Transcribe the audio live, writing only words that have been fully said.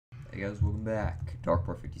Hey guys, welcome back.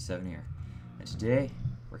 Darkboard57 here. And today,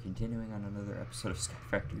 we're continuing on another episode of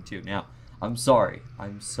SkyFactory 2. Now, I'm sorry. I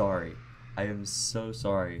am so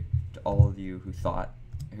sorry to all of you who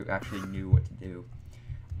actually knew what to do.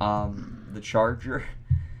 The charger,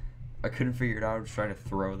 I couldn't figure it out. I was trying to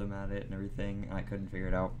throw them at it and everything, and I couldn't figure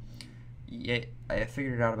it out. Yeah, I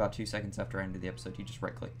figured it out about 2 seconds after I ended the episode. You just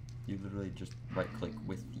right-click. You literally just right-click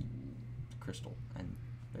with the crystal, and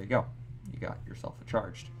there you go. You got yourself a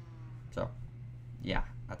charged. So, yeah,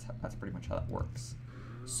 that's pretty much how that works.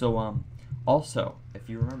 So, also, if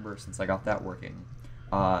you remember, since I got that working,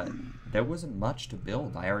 there wasn't much to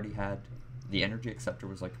build. I already had the energy acceptor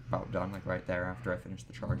was like about done, like right there after I finished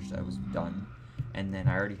the charge. I was done, and then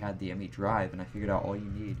I already had the ME drive, and I figured out all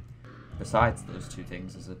you need besides those two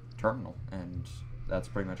things is a terminal, and that's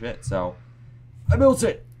pretty much it. So, I built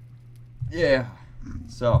it. Yeah.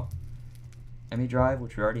 So. ME drive,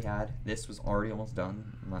 which we already had. This was already almost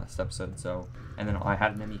done last episode. So, and then I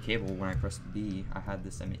had an ME cable when I pressed B. I had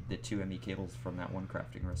the two ME cables from that one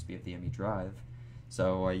crafting recipe of the ME drive.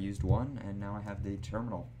 So I used one, and now I have the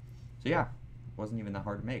terminal. So yeah, wasn't even that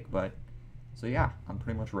hard to make. But so yeah, I'm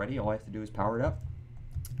pretty much ready. All I have to do is power it up,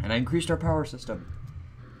 and I increased our power system.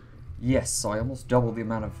 Yes, so I almost doubled the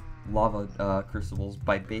amount of lava crucibles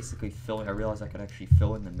by basically filling. I realized I could actually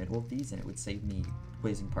fill in the middle of these, and it would save me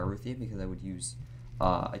blazing pyrotheum because I would use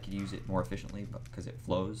I could use it more efficiently, but because it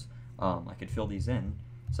flows, I could fill these in.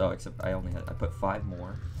 So except I put 5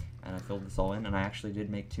 more, and I filled this all in, and I actually did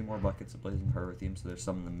make 2 more buckets of blazing pyrotheum. So there's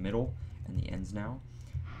some in the middle and the ends now.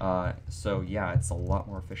 So yeah, it's a lot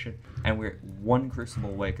more efficient, and we're 1 crucible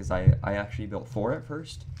away because I actually built 4 at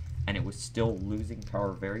first, and it was still losing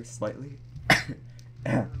power very slightly.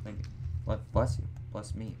 Thank you. Bless you.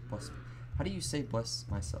 Bless me. Bless. How do you say bless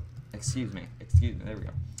myself? Excuse me. Excuse me. There we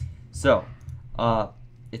go. So,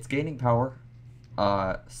 it's gaining power,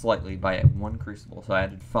 slightly by 1 crucible. So I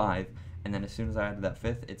added 5, and then as soon as I added that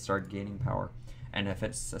 5th, it started gaining power. And if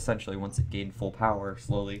it's essentially once it gained full power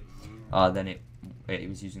slowly, then it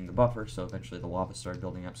was using the buffer. So eventually the lava started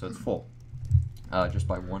building up. So it's full. Just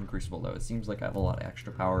by 1 crucible though. It seems like I have a lot of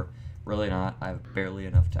extra power. Really not. I have barely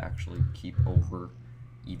enough to actually keep over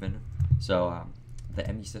even. So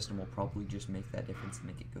the ME system will probably just make that difference and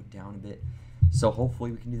make it go down a bit. So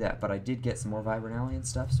hopefully we can do that. But I did get some more vibrant alloy and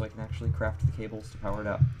stuff, so I can actually craft the cables to power it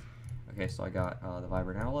up. Okay, so I got the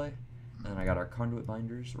vibrant alloy, and then I got our conduit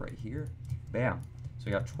binders right here. Bam. So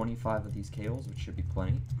we got 25 of these cables, which should be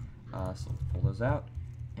plenty. So let's pull those out,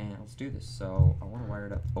 and let's do this. So I want to wire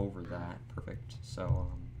it up over that. Perfect. So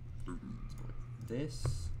let's go like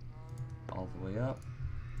this all the way up.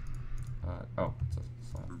 Oh, it's a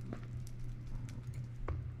slab. Okay.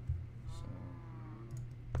 So,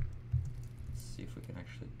 let's see if we can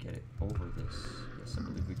actually get it over this. Yes, I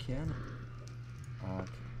believe we can.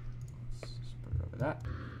 Okay, let's just put it over that.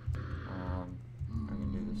 I'm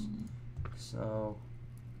gonna do this. So,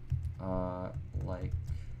 like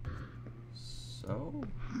so.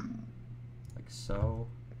 Like so.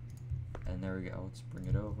 And there we go. Let's bring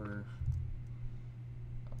it over.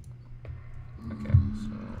 Okay,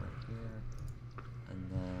 so right here,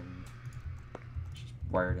 and then just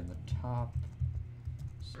wired in the top.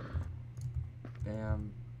 So,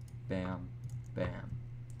 bam, bam, bam.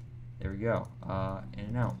 There we go. In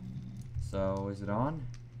and out. So, is it on?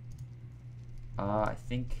 I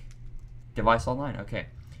think device online. Okay,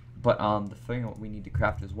 but the thing that we need to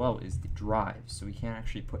craft as well is the drive. So we can't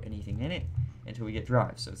actually put anything in it until we get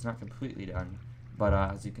drive. So it's not completely done. But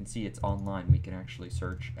as you can see, it's online. We can actually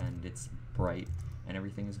search, and it's bright, and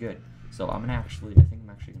everything is good. So I think I'm actually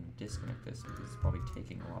gonna disconnect this because it's probably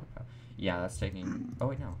taking a lot of power. Yeah, that's taking. Oh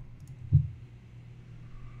wait, no.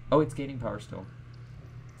 Oh, it's gaining power still.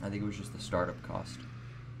 I think it was just the startup cost.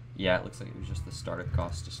 Yeah, it looks like it was just the startup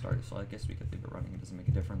cost to start it. So I guess we could leave it running. It doesn't make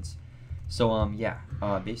a difference. So yeah.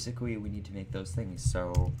 Basically, we need to make those things.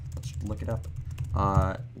 So let's look it up.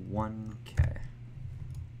 1K.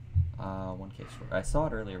 1K store. I saw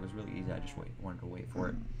it earlier. It was really easy. I just wanted to wait for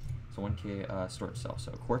it. So 1K storage cell.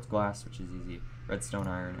 So quartz glass, which is easy. Redstone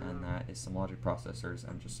iron, and that is some logic processors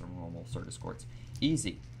and just some normal Certus quartz.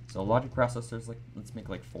 Easy. So logic processors, let's make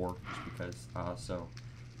like 4, just because. So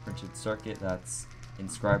printed circuit. That's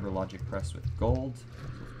inscriber logic press with gold. So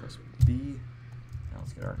let's press B. Now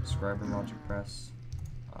let's get our inscriber logic press.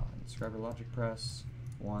 Inscriber logic press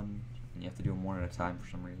 1. And you have to do them 1 at a time for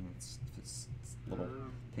some reason. It's a little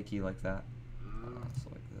picky like that. So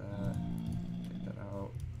like that. Take that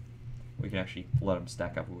out. We can actually let them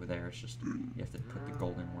stack up over there. It's just you have to put the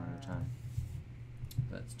gold in 1 at a time.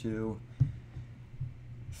 That's 2,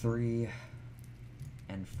 3,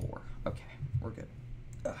 and 4. Okay, we're good.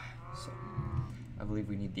 So I believe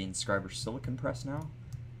we need the inscriber silicon press now.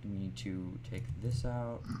 We need to take this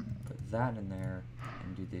out, put that in there,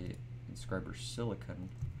 and do the inscriber silicon.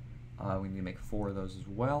 We need to make 4 of those as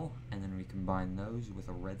well, and then we combine those with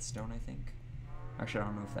a redstone, I think. Actually, I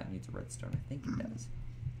don't know if that needs a redstone. I think it does.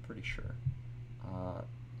 Pretty sure.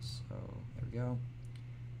 So there we go.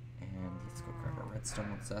 And let's go grab our redstone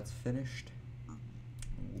once that's finished.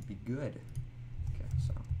 And we'll be good. Okay,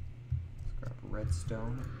 so let's grab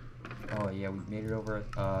redstone. Oh yeah, we made it over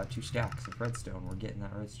 2 stacks of redstone. We're getting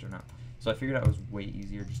that redstone out. So I figured out it was way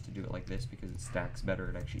easier just to do it like this because it stacks better.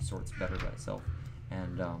 It actually sorts better by itself,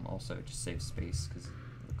 and also it just saves space because it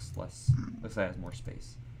looks like it has more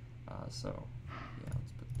space. So yeah,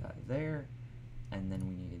 let's put that there, and then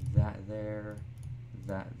we need that there,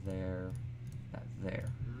 that there, that there.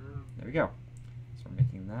 There we go. So we're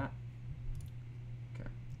making that. Okay.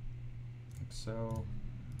 Like so,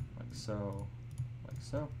 like so, like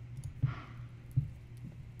so.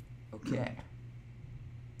 Okay.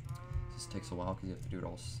 This takes a while because you have to do it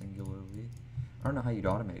all singularly. I don't know how you'd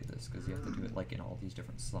automate this because you have to do it like in all these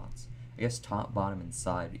different slots. I guess top, bottom, and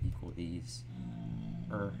side equal these.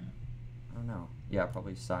 Or, I don't know. Yeah,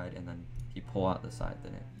 probably side, and then if you pull out the side,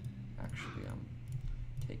 then it actually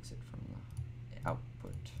takes it from the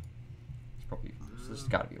output. It's probably, so there's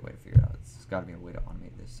got to be a way to figure it out. There's got to be a way to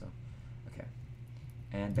automate this, so, okay.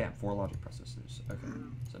 And bam, 4 logic processors. Okay,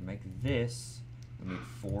 so to make this, we need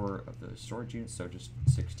 4 of those storage units, so just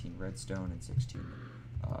 16 redstone and 16,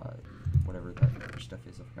 whatever that other stuff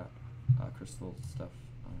is, I forgot, crystal stuff.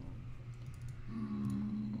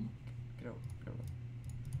 Get over, get over.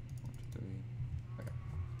 1, 2, 3, okay.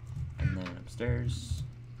 And then upstairs,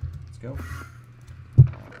 let's go.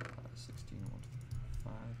 16, 1, 2,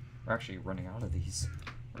 5. We're actually running out of these.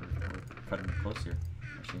 We're cutting it close here.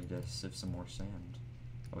 Actually need to sieve some more sand.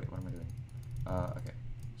 Oh wait, what am I doing? Okay,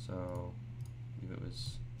 so I believe it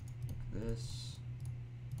was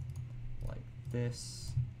like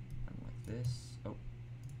this, and like this. Oh,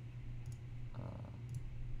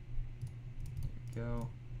 there we go,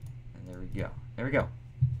 and there we go. There we go.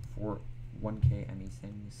 4 1K ME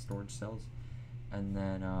things, storage cells, and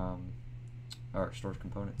then or storage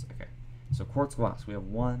components. Okay, so quartz glass. We have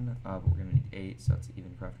 1, but we're gonna need 8, so that's an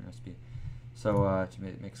even crafting recipe. So to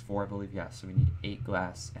make 4, I believe. Yeah. So we need 8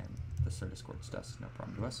 glass and the Certus quartz dust. No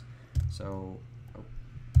problem to us. So, oh,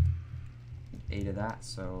 8 of that,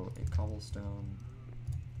 so 8 cobblestone.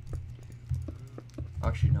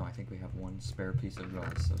 Actually, no, I think we have 1 spare piece of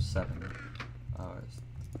glass, so 7.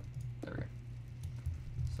 There we go.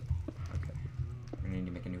 So, okay. We're going to need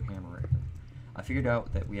to make a new hammer right here. I figured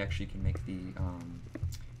out that we actually can make the,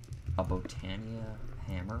 a Botania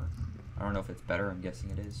hammer. I don't know if it's better, I'm guessing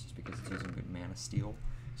it is, just because it's using good mana steel.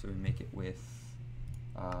 So we make it with,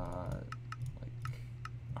 like,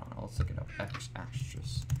 I don't know, let's look it up. X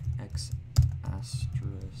asterisk,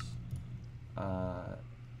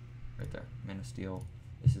 right there, mana steel.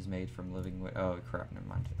 This is made from living wood. Oh crap, never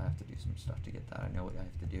mind. I have to do some stuff to get that. I know what I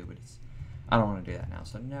have to do, but it's, I don't want to do that now,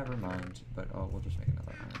 so never mind. But oh, we'll just make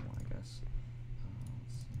another iron one, I guess.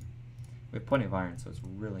 Let's see. We have plenty of iron, so it's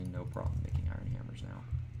really no problem making iron hammers now.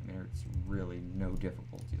 I mean, it's really no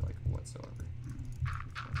difficulty, like, whatsoever.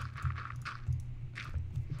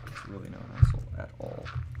 It's really no hassle at all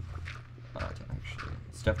to actually.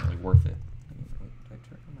 It's definitely worth it. I mean, wait, did I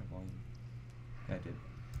turn on my volume? Yeah, I did.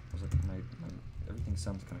 I was like, everything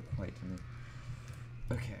sounds kind of quiet to me.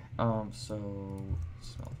 Okay, so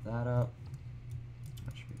smelt that up.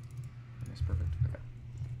 That should be almost perfect. Okay,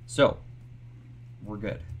 so we're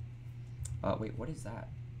good. Wait, what is that?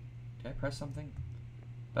 Did I press something?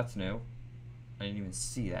 That's new. I didn't even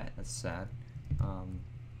see that. That's sad.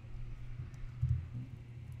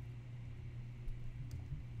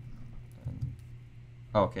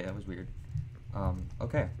 Oh, okay, that was weird.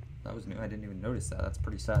 Okay, that was new. I didn't even notice that. That's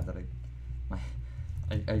pretty sad that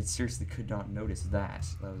I seriously could not notice that.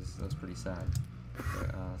 That was pretty sad.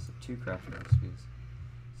 Okay, so 2 crafting recipes.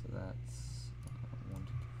 So that's 1,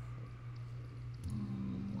 2,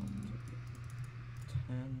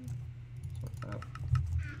 10. Sort that out.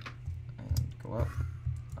 And go up.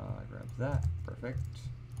 Grab that. Perfect.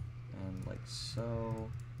 And like so.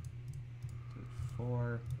 3,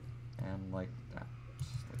 4. And like that.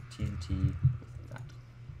 Like TNT with that.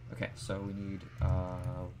 Okay, so we need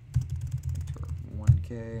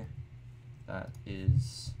 1K. That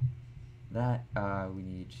is that. We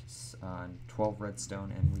need 12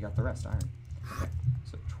 redstone, and we got the rest iron. Okay,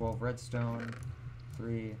 so 12 redstone.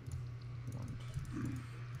 3, 1, 2.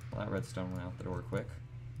 Well, that redstone went out the door quick.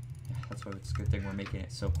 Yeah, that's why it's a good thing we're making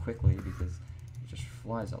it so quickly, because it just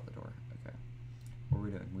flies out the door. Okay, what were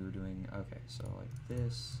we doing? We were doing, okay, so like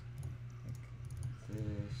this, like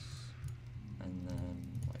this, and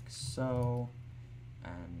then like so,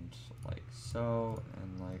 and like so,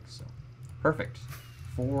 and like so. Perfect.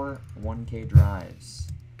 4 1K drives.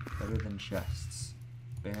 Better than chests.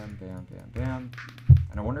 Bam, bam, bam, bam.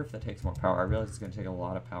 And I wonder if that takes more power. I realize it's going to take a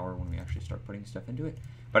lot of power when we actually start putting stuff into it.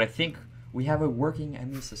 But I think we have a working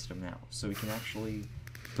ME system now. So we can actually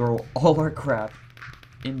throw all our crap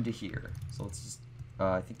into here. So let's just,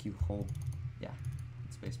 I think you hold, yeah,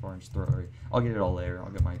 spacebar and just throw it. I'll get it all later.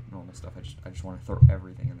 I'll get my normal stuff. I just want to throw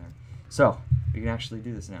everything in there. So we can actually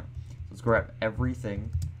do this now. Let's grab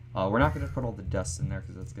everything. We're not going to put all the dust in there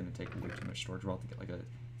because that's going to take way too much storage. We'll have to get like a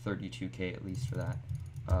 32K at least for that.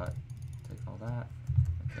 Take all that.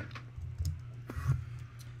 Okay.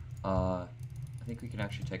 I think we can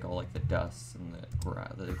actually take all like the dust and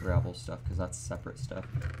the gravel stuff because that's separate stuff.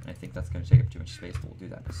 And I think that's going to take up too much space, but we'll do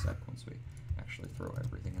that in a sec once we actually throw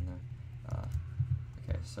everything in there.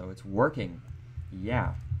 Okay, so it's working.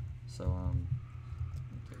 Yeah. So,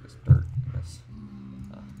 take this dirt, I guess.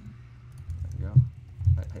 There we go.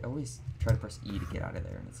 I always try to press E to get out of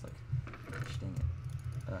there, and it's like, gosh dang it.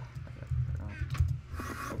 Okay.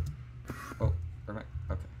 Oh, where am I?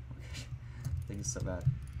 Okay. I think it's so bad.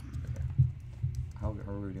 Okay. How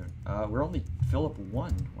are we doing? We're only fill up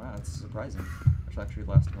 1. Wow, that's surprising. It's actually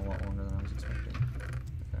lasting a lot longer than I was expecting.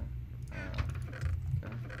 Okay.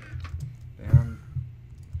 Okay. Bam.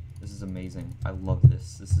 This is amazing. I love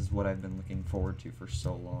this. This is what I've been looking forward to for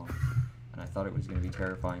so long. And I thought it was going to be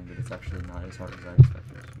terrifying, but it's actually not as hard as I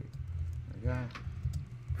expected it to be. There we go.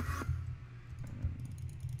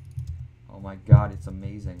 Oh my god, it's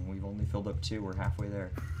amazing. We've only filled up 2. We're halfway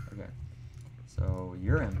there. Okay. So,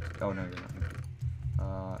 you're empty. Oh, no, you're not empty.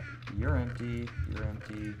 You're empty. You're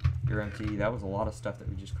empty. You're empty. That was a lot of stuff that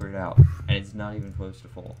we just cleared out. And it's not even close to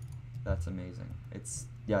full. That's amazing. It's,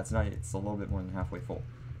 yeah, it's not, it's a little bit more than halfway full.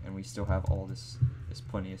 And we still have all this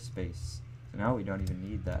plenty of space. So now we don't even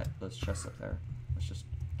need those chests up there. Let's just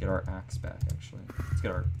get our axe back, actually. Let's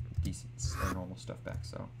get our our normal stuff back.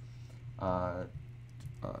 So,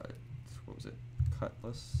 what was it?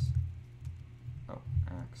 Cutlass. Oh,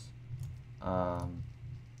 axe.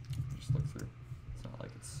 Just look through. It's not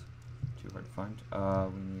like it's too hard to find.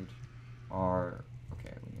 We need our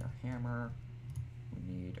hammer. We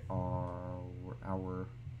need our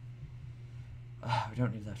we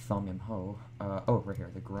don't need that thaumium hoe. Oh, right here,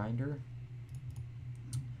 the grinder.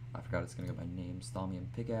 I forgot it's gonna go by names.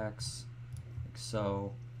 Thaumium pickaxe, like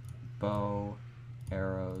so, bow,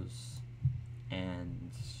 arrows,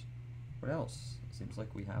 and what else? It seems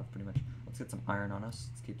like we have pretty much. Let's get some iron on us.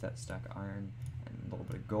 Let's keep that stack of iron and a little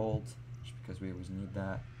bit of gold, just because we always need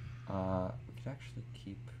that. We could actually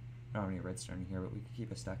keep. I don't have any redstone in here, but we could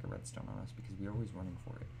keep a stack of redstone on us because we're always running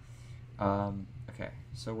for it. Okay,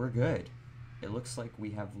 so we're good. It looks like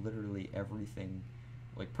we have literally everything,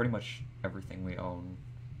 like pretty much everything we own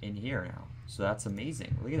in here now. So that's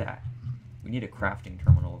amazing. Look at that. We need a crafting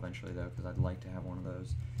terminal eventually though, because I'd like to have one of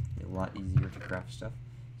those. Be a lot easier to craft stuff.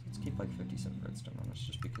 So let's keep like 57 redstone on us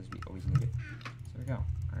just because we always need it. So there we go.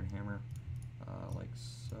 Iron hammer, like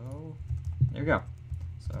so. There we go.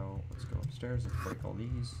 So let's go upstairs. Let's break all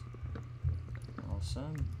these.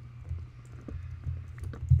 Awesome.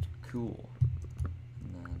 Cool.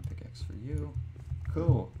 And then pickaxe for you.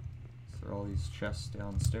 Cool. Let's throw all these chests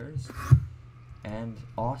downstairs. And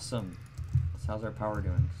awesome. So how's our power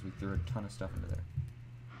doing? Because we threw a ton of stuff into there.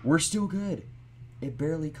 We're still good. It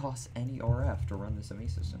barely costs any RF to run this ME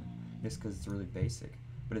system. Just because it's really basic.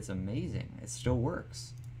 But it's amazing. It still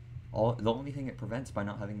works. The only thing it prevents by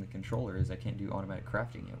not having the controller is I can't do automatic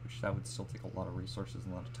crafting yet, which that would still take a lot of resources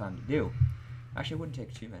and a lot of time to do. Actually, it wouldn't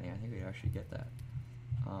take too many. I think we'd actually get that.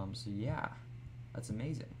 So yeah, that's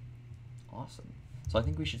amazing. Awesome. So I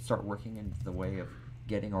think we should start working into the way of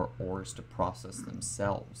getting our ores to process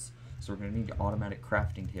themselves. So we're going to need automatic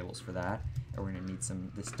crafting tables for that, and we're going to need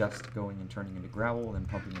this dust going and turning into gravel, and then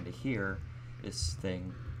pumping into here, this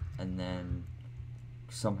thing, and then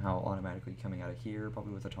somehow automatically coming out of here,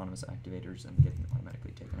 probably with autonomous activators, and getting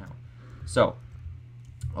automatically taken out. So,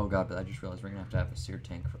 oh god, but I just realized we're going to have a sear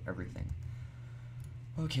tank for everything.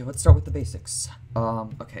 Okay, let's start with the basics.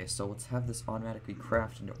 Okay, so let's have this automatically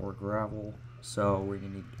craft into ore gravel. So we're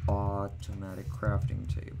going to need automatic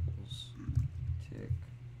crafting tables. Tick.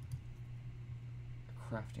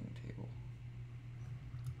 Crafting table.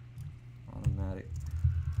 Automatic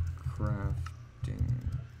crafting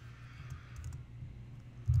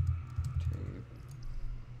table.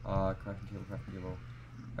 Crafting table, crafting table,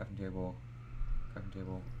 crafting table, crafting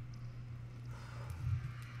table.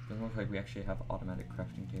 Doesn't look like we actually have automatic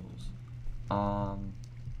crafting tables.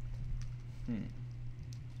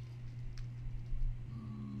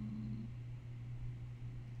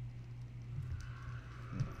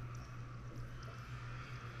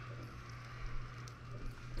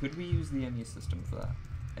 Could we use the ME system for that?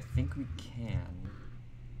 I think we can.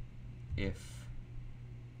 If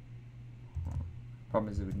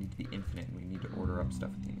problem is it would need to be infinite, and we need to order up stuff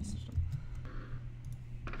with the ME system.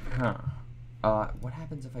 Huh. What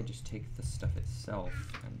happens if I just take the stuff itself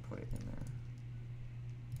and put it in there?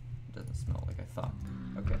 It doesn't smell like I thought.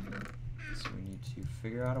 Okay. So we need to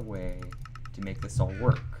figure out a way to make this all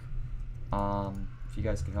work. If you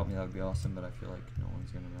guys could help me, that would be awesome, but I feel like no one's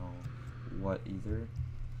gonna know what either.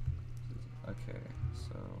 Okay,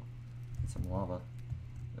 so get some lava.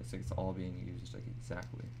 Looks like it's all being used like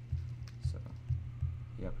exactly. So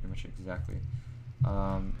yeah, pretty much exactly.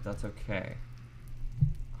 That's okay.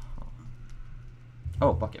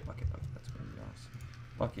 Oh, bucket. That's gonna be awesome.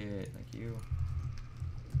 Bucket, thank you.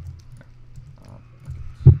 Okay. Bucket.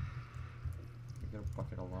 Can we get a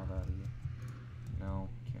bucket of lava out of you? No,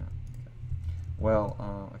 can't. Okay. Well,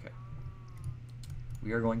 okay.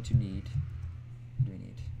 We are going to need. What do we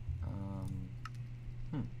need?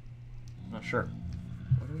 I'm not sure.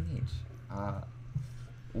 What do we need? Well,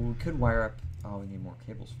 we could wire up. Oh, we need more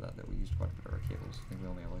cables for that. We used quite a bit of our cables. I think we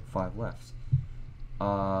only have like 5 left.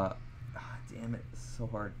 Damn it, it's so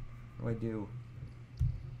hard. What do?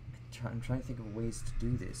 I'm trying to think of ways to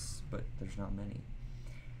do this, but there's not many.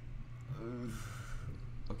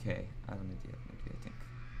 Okay, I have an idea, I think.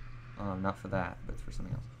 Not for that, but for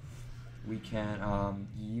something else. We can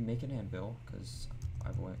you make an anvil, because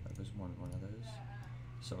I've always wanted one of those.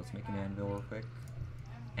 So let's make an anvil real quick.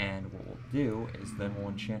 And what we'll do is then we'll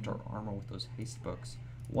enchant our armor with those haste books.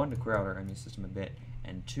 1, to clear out our ME system a bit,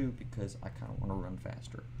 and 2, because I kind of want to run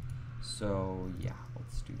faster. So yeah,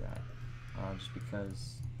 let's do that. Just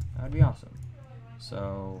because that'd be awesome.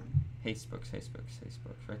 So haste books,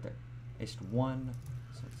 right there. Haste 1.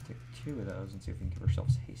 So let's take 2 of those and see if we can give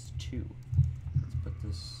ourselves haste 2. Let's put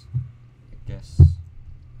this, I guess,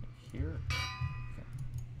 here. Okay,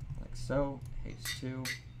 like so. Haste 2,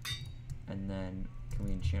 and then can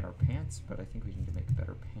we enchant our pants? But I think we need to make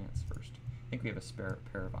better pants first. I think we have a spare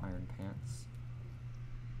pair of iron pants.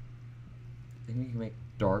 I think we can make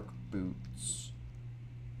dark boots,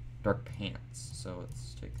 dark pants. So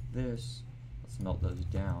let's take this, let's melt those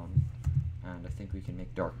down, and I think we can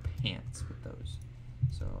make dark pants with those.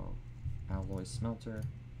 So alloy smelter.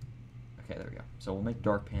 Okay, there we go. So we'll make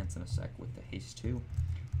dark pants in a sec with the haste 2.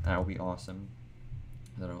 That'll be awesome.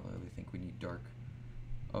 I don't really think we need dark.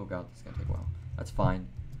 Oh god, this is gonna take a while. That's fine.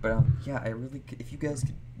 But yeah, I really could, if you guys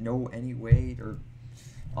could know any way, or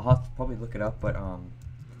I'll have to probably look it up. But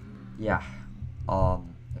yeah,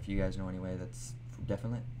 if you guys know any way that's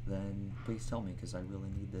definite, then please tell me, because I really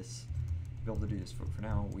need this to be able to do this. For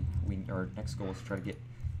now, our next goal is to try to get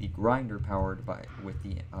the grinder powered with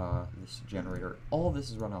the this generator. All of this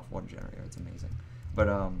is run off one generator. It's amazing. But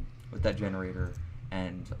with that generator,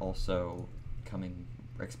 and also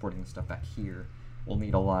exporting the stuff back here, we'll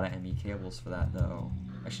need a lot of ME cables for that, though.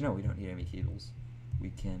 Actually, no, we don't need ME cables.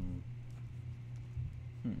 We can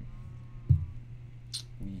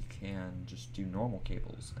we can just do normal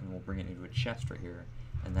cables, and we'll bring it into a chest right here,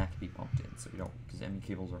 and that can be pumped in. So we don't, because ME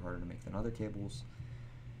cables are harder to make than other cables,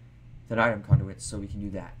 than item conduits. So we can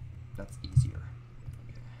do that. That's easier.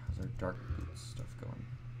 Okay, how's our dark boots stuff going?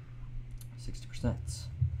 60%.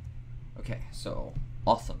 Okay, so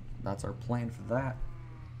awesome. That's our plan for that.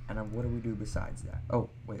 And then what do we do besides that? Oh,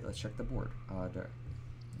 wait, let's check the board.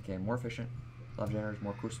 Okay, more efficient, lava generators,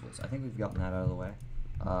 more crucibles. I think we've gotten that out of the way.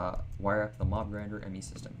 Wire up the mob grinder, ME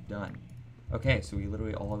system, done. Okay, so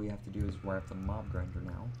all we have to do is wire up the mob grinder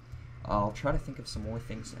now. I'll try to think of some more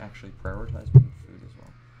things to actually prioritize. We need food as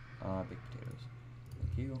well. Baked potatoes.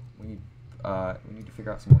 Thank you. We need to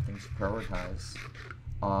figure out some more things to prioritize.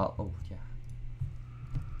 Oh yeah.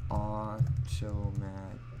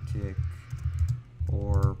 Automatic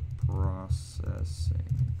or processing.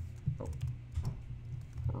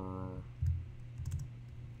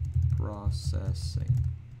 Processing.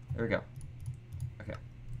 There we go. Okay.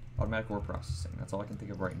 Automatic ore processing. That's all I can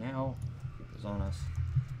think of right now. Keep those on us.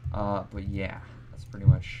 But yeah, that's pretty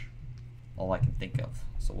much all I can think of.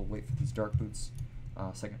 So we'll wait for these dark boots,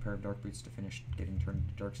 second pair of dark boots to finish getting turned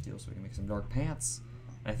into dark steel so we can make some dark pants.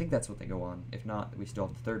 And I think that's what they go on. If not, we still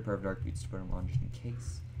have the third pair of dark boots to put them on just in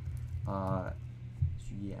case. So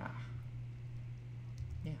yeah.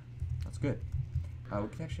 Yeah, that's good. We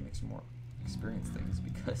can actually make some more experience things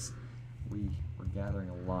because we're gathering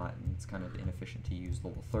a lot, and it's kind of inefficient to use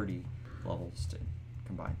level 30 levels to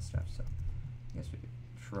combine stuff. So I guess we could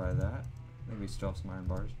try that. I think we still have some iron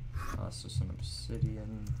bars. So some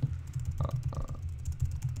obsidian,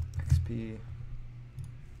 XP,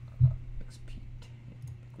 XP tank,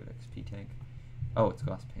 liquid XP tank. Oh, it's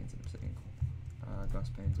glass panes and obsidian. Cool. Glass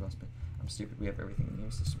panes, glass panes. I'm stupid. We have everything in the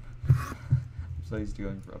game system. I'm so used to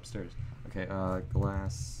going for upstairs. Okay,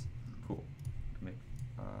 glass. Cool. Make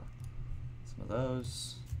some of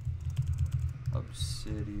those.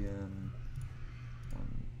 Obsidian.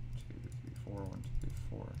 1, 2, 3, 4. 1, 2, 3,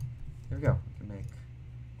 4. Here we go. We can make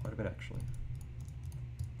quite a bit actually.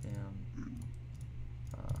 Damn.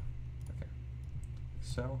 Okay.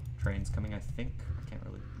 So train's coming. I think. I can't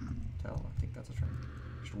really tell. I think that's a train.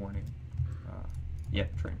 Just warning.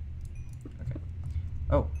 Yep, train. Okay.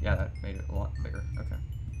 Oh, yeah, that made it a lot bigger. Okay.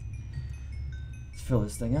 Let's fill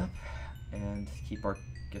this thing up and keep our,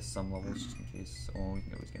 guess, some levels just in case. Oh, we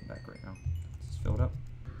can always get back right now. Let's just fill it up.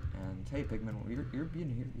 And hey, Pigman, you're being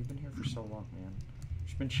here. You've been here for so long, man. You've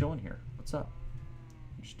just been chilling here. What's up?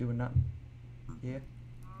 You're just doing nothing. Yeah.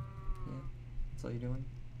 Yeah. That's all you doing?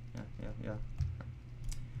 Yeah.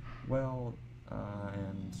 Well,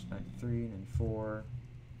 and 93, 94.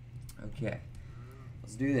 Okay.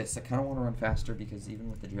 Let's do this. I kind of want to run faster because even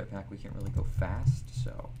with the jetpack we can't really go fast, so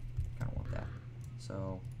I kind of want that.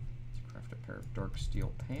 So let's craft a pair of dark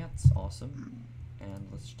steel pants. Awesome. And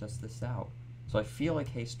let's test this out. So I feel like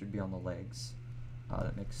haste would be on the legs.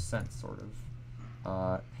 That makes sense, sort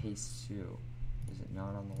of. Haste 2. Is it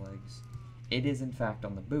not on the legs? It is in fact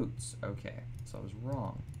on the boots. Okay, so I was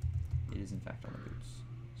wrong. It is in fact on the boots.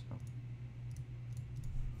 So,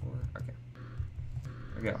 4. Okay.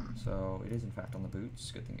 There we go. So it is in fact on the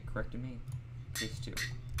boots. Good thing it corrected me. Case 2. So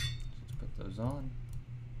let's put those on.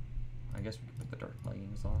 I guess we could put the dark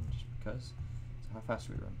leggings on just because. So how fast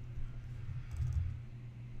do we run?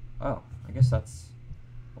 Oh, I guess that's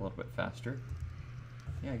a little bit faster.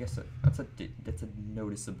 Yeah, I guess that's a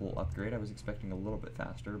noticeable upgrade. I was expecting a little bit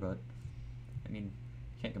faster, but I mean,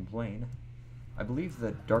 can't complain. I believe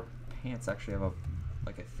the dark pants actually have a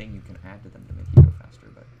thing you can add to them to make you go faster,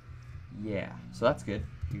 but yeah, so that's good.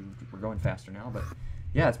 We're going faster now, but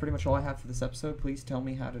yeah, that's pretty much all I have for this episode. Please tell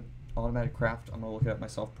me how to automatic craft. I'm gonna look it up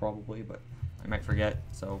myself probably, but I might forget,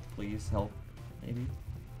 so please help, maybe.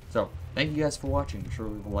 So, thank you guys for watching. Be sure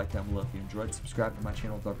to leave a like down below if you enjoyed. Subscribe to my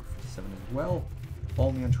channel, Dark37 as well.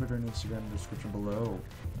 Follow me on Twitter and Instagram in the description below,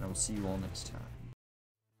 and I will see you all next time.